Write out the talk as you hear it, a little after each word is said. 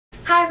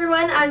Hi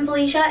everyone, I'm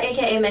Felicia,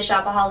 aka Miss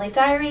Shopaholic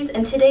Diaries,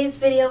 and today's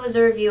video is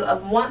a review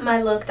of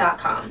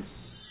WantMyLook.com.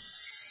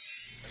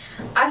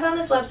 I found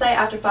this website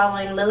after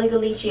following Lily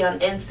Galici on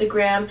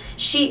Instagram.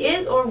 She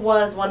is or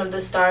was one of the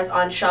stars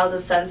on Shaw's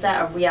of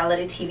Sunset, a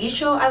reality TV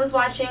show I was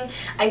watching.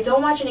 I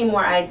don't watch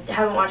anymore. I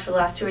haven't watched for the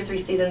last 2 or 3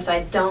 seasons, so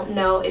I don't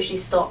know if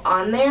she's still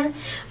on there.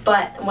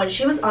 But when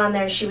she was on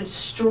there, she would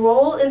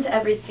stroll into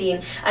every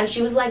scene, and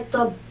she was like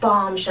the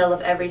bombshell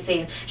of every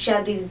scene. She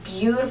had these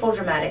beautiful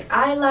dramatic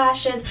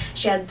eyelashes,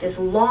 she had this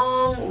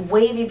long,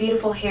 wavy,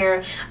 beautiful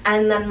hair,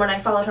 and then when I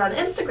followed her on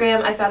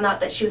Instagram, I found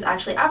out that she was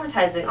actually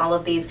advertising all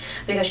of these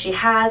because she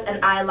has an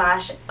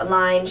eyelash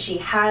line, she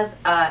has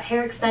a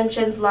hair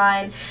extensions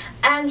line,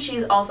 and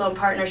she's also in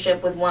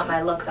partnership with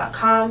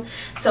WantMyLook.com.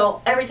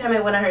 So every time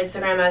I went on her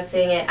Instagram, I was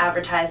seeing it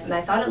advertised, and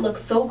I thought it looked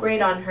so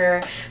great on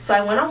her. So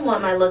I went on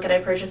Want My Look and I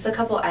purchased a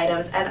couple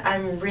items, and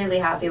I'm really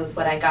happy with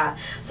what I got.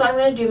 So I'm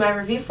going to do my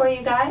review for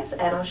you guys,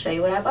 and I'll show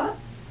you what I bought.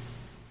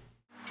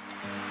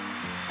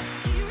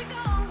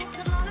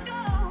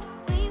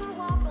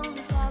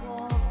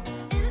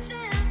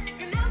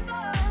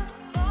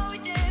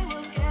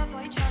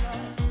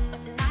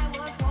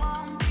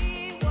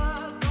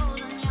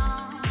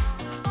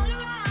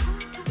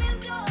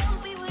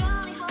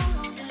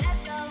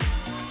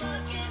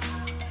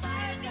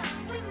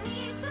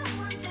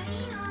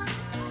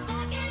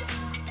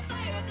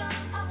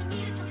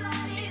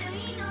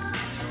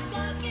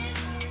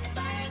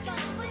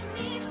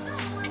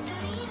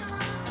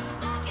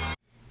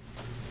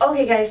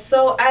 Okay guys,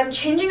 so I'm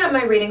changing up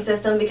my rating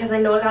system because I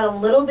know it got a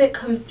little bit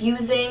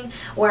confusing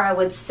where I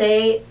would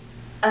say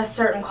a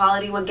certain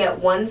quality would get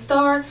 1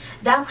 star.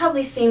 That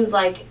probably seems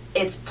like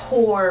it's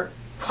poor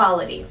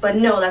quality, but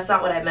no, that's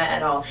not what I meant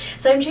at all.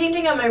 So I'm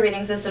changing up my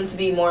rating system to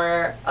be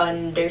more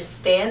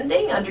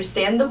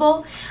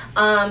understandable.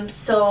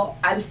 So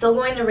I'm still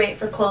going to rate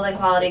for clothing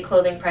quality,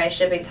 clothing price,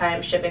 shipping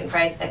time, shipping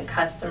price, and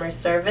customer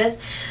service.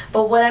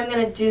 But what I'm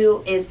going to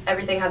do is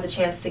everything has a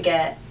chance to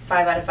get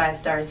 5 out of 5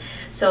 stars.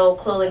 So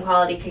clothing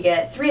quality could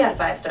get 3 out of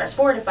 5 stars,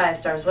 4 out of 5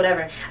 stars,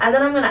 whatever. And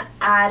then I'm going to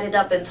add it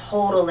up and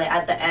total it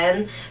at the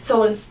end.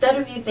 So instead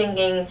of you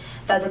thinking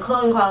that the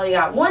clothing quality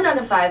got 1 out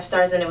of 5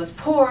 stars and it was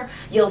poor,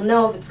 you'll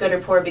know if it's good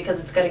or poor because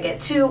it's going to get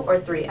 2 or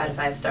 3 out of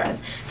 5 stars.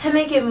 To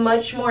make it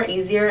much more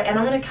easier, and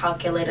I'm going to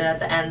calculate it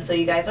at the end so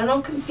you guys are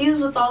not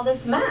confused with all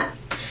this math.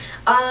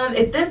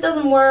 If this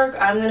doesn't work,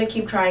 I'm going to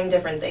keep trying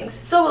different things.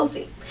 So we'll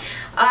see.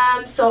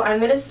 So I'm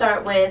going to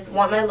start with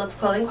Want My Look's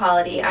clothing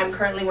quality. I'm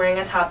currently wearing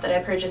a top that I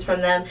purchased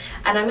from them,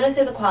 and I'm going to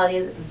say the quality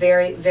is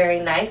very,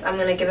 very nice. I'm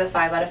going to give it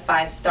 5 out of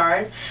 5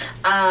 stars.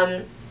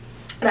 The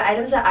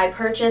items that I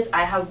purchased,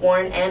 I have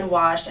worn and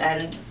washed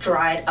and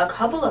dried a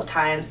couple of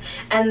times,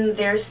 and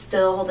they're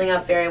still holding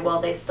up very well.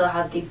 They still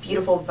have the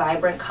beautiful,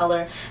 vibrant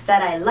color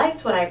that I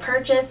liked when I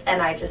purchased,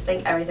 and I just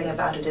think everything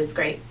about it is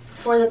great.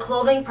 For the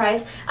clothing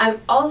price,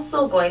 I'm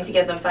also going to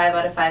give them 5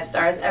 out of 5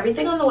 stars.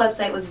 Everything on the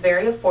website was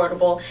very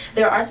affordable.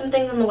 There are some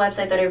things on the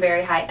website that are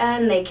very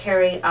high-end. They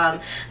carry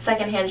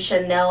secondhand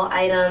Chanel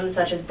items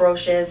such as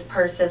brooches,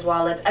 purses,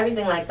 wallets,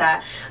 everything like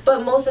that.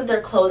 But most of their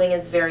clothing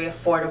is very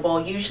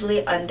affordable,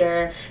 usually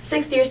under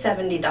 $60 or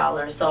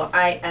 $70. So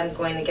I am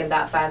going to give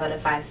that 5 out of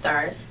 5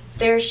 stars.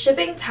 Their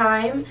shipping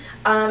time,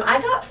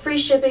 I got free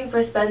shipping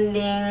for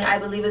spending, I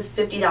believe it's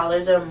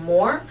 $50 or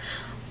more.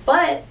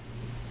 But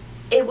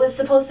it was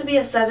supposed to be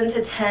a 7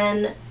 to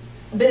 10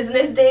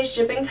 business day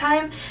shipping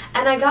time,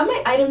 and I got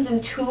my items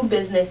in 2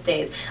 business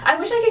days. I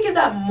wish I could give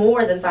that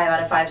more than 5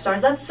 out of 5 stars.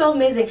 That's so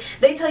amazing.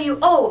 They tell you,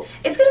 oh,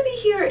 it's gonna be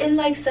here in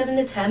like 7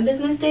 to 10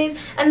 business days,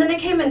 and then it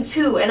came in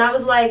 2, and I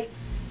was like,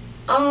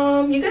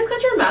 you guys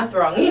got your math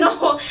wrong, you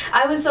know?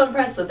 I was so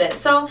impressed with it.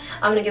 So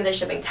I'm gonna give their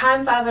shipping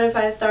time 5 out of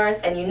 5 stars,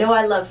 and you know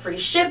I love free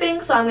shipping,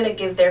 so I'm gonna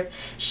give their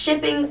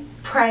shipping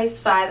price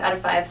 5 out of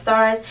 5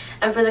 stars.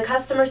 And for the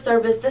customer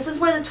service, this is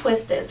where the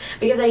twist is,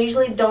 because I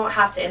usually don't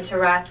have to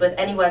interact with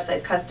any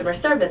website's customer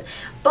service,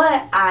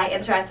 but I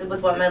interacted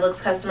with Want My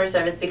Look's customer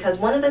service because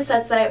one of the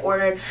sets that I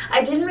ordered,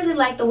 I didn't really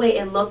like the way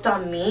it looked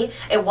on me.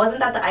 It wasn't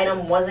that the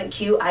item wasn't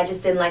cute, I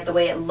just didn't like the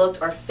way it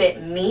looked or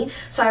fit me,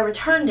 so I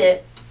returned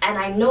it. And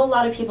I know a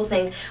lot of people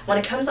think when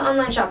it comes to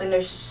online shopping,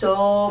 there's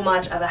so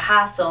much of a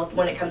hassle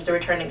when it comes to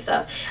returning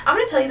stuff. I'm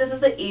going to tell you this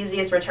is the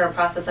easiest return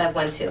process I've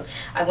went to.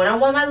 I went on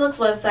Want My Look's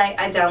website,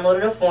 I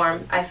downloaded a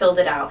form, I filled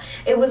it out.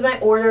 It was my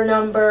order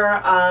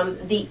number,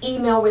 the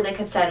email where they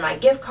could send my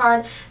gift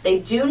card. They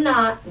do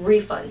not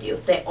refund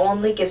you. They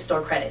only give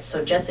store credits,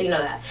 so just so you know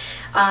that.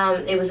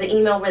 It was the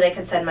email where they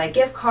could send my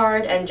gift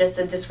card and just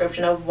a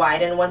description of why I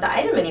didn't want the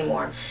item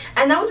anymore.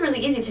 And that was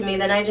really easy to me.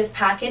 Then I just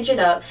packaged it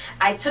up.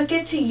 I took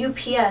it to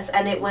UPS,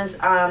 and it was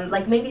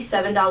like maybe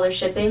 $7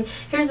 shipping.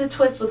 Here's the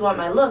twist with Want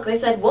My Look. They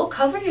said, we'll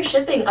cover your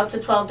shipping up to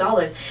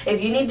 $12.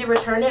 If you need to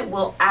return it,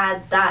 we'll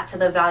add that to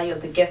the value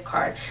of the gift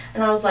card.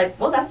 And I was like,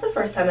 well, that's the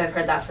first time I've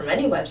heard that from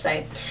any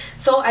website.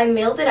 So I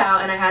mailed it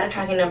out, and I had a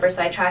tracking number,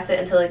 so I tracked it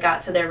until it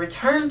got to their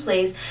return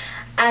place.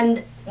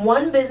 And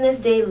one business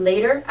day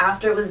later,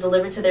 after it was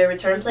delivered to their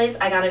return place,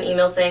 I got an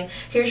email saying,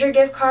 here's your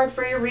gift card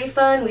for your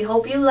refund. We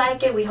hope you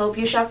like it. We hope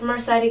you shop from our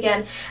site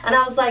again. And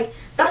I was like,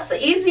 that's the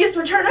easiest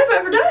return I've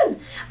ever done.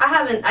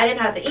 I didn't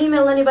have to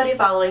email anybody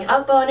following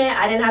up on it.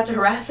 I didn't have to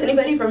harass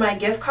anybody for my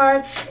gift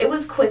card. It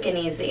was quick and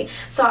easy.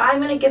 So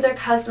I'm going to give their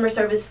customer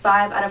service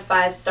 5 out of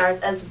 5 stars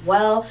as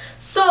well.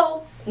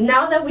 So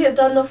now that we have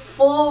done the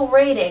full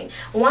rating,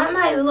 Want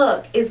My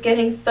Look is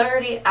getting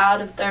 30 out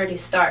of 30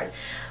 stars.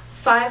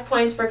 5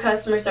 points for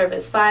customer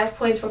service, 5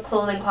 points for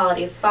clothing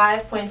quality,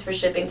 5 points for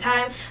shipping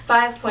time,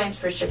 5 points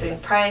for shipping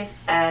price,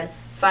 and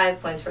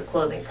 5 points for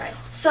clothing price.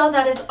 So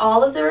that is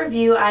all of the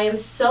review. I am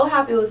so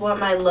happy with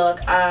Want My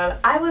Look.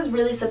 I was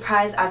really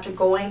surprised after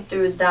going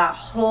through that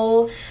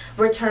whole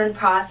return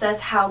process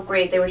how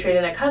great they were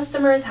treating their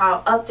customers,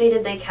 how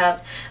updated they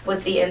kept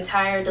with the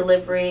entire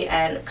delivery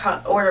and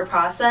order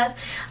process.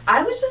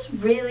 I was just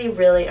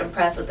really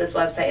impressed with this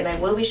website, and I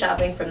will be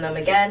shopping from them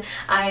again.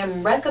 I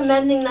am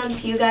recommending them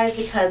to you guys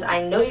because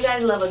I know you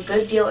guys love a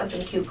good deal and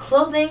some cute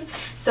clothing,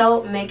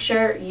 so make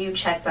sure you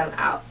check them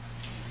out.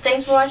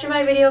 Thanks for watching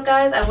my video,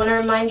 guys. I want to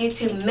remind you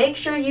to make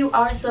sure you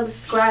are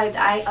subscribed.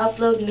 I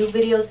upload new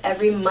videos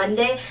every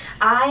Monday.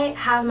 I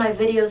have my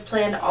videos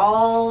planned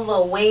all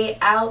the way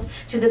out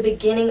to the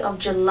beginning of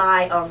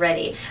July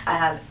already. I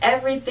have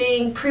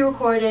everything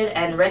pre-recorded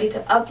and ready to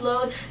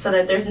upload so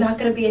that there's not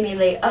going to be any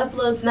late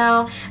uploads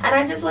now. And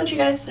I just want you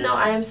guys to know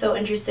I am so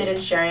interested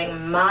in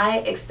sharing my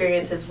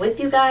experiences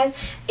with you guys.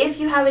 If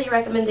you have any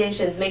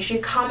recommendations, make sure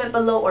you comment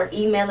below or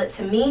email it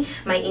to me.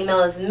 My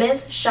email is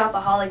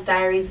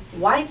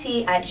MissShopaholicDiariesYT@gmail.com.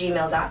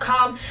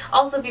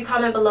 Also, if you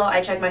comment below,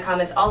 I check my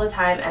comments all the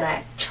time and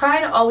I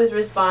try to always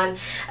respond,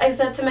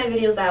 except to my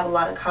videos that have a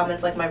lot of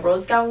comments, like my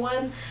Rose Gown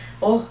one.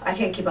 Oh, I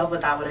can't keep up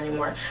with that one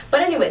anymore.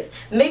 But anyways,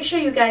 make sure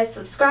you guys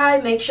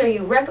subscribe. Make sure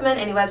you recommend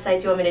any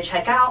websites you want me to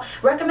check out.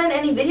 Recommend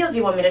any videos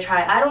you want me to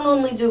try. I don't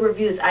only do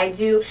reviews. I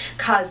do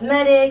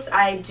cosmetics.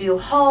 I do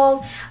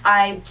hauls.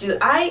 I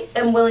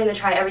am willing to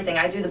try everything.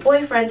 I do the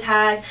boyfriend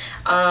tag.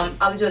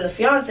 I'll be doing the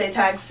fiance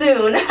tag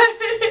soon.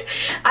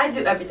 I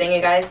do everything,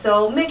 you guys.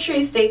 So make sure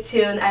you stay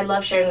tuned. I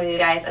love sharing with you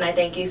guys, and I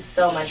thank you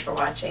so much for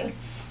watching.